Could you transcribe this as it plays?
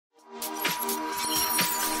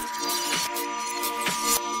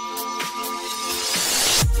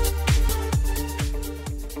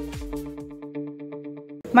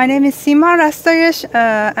My name is Sima Rastayesh,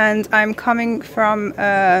 and I'm coming from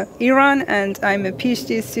Iran, and I'm a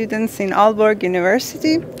PhD student in Aalborg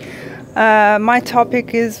University. My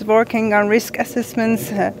topic is working on risk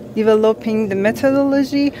assessments, developing the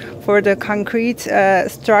methodology for the concrete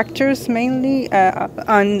structures, mainly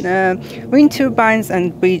on wind turbines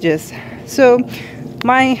and bridges. So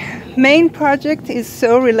my main project is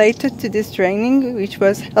so related to this training, which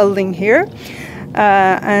was held in here,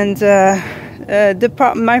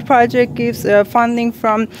 my project gives funding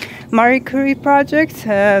from Marie Curie project,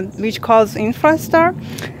 which calls Infrastar,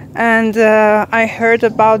 and I heard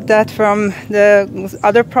about that from the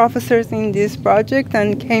other professors in this project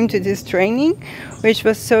and came to this training, which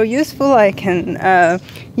was so useful. I can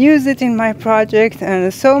use it in my project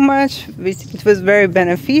and so much. It was very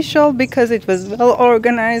beneficial because it was well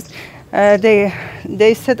organized.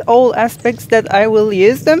 They said all aspects that I will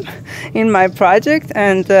use them in my project,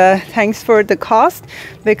 and thanks for the cost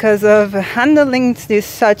because of handling this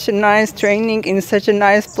such a nice training in such a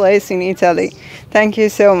nice place in Italy. Thank you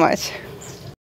so much.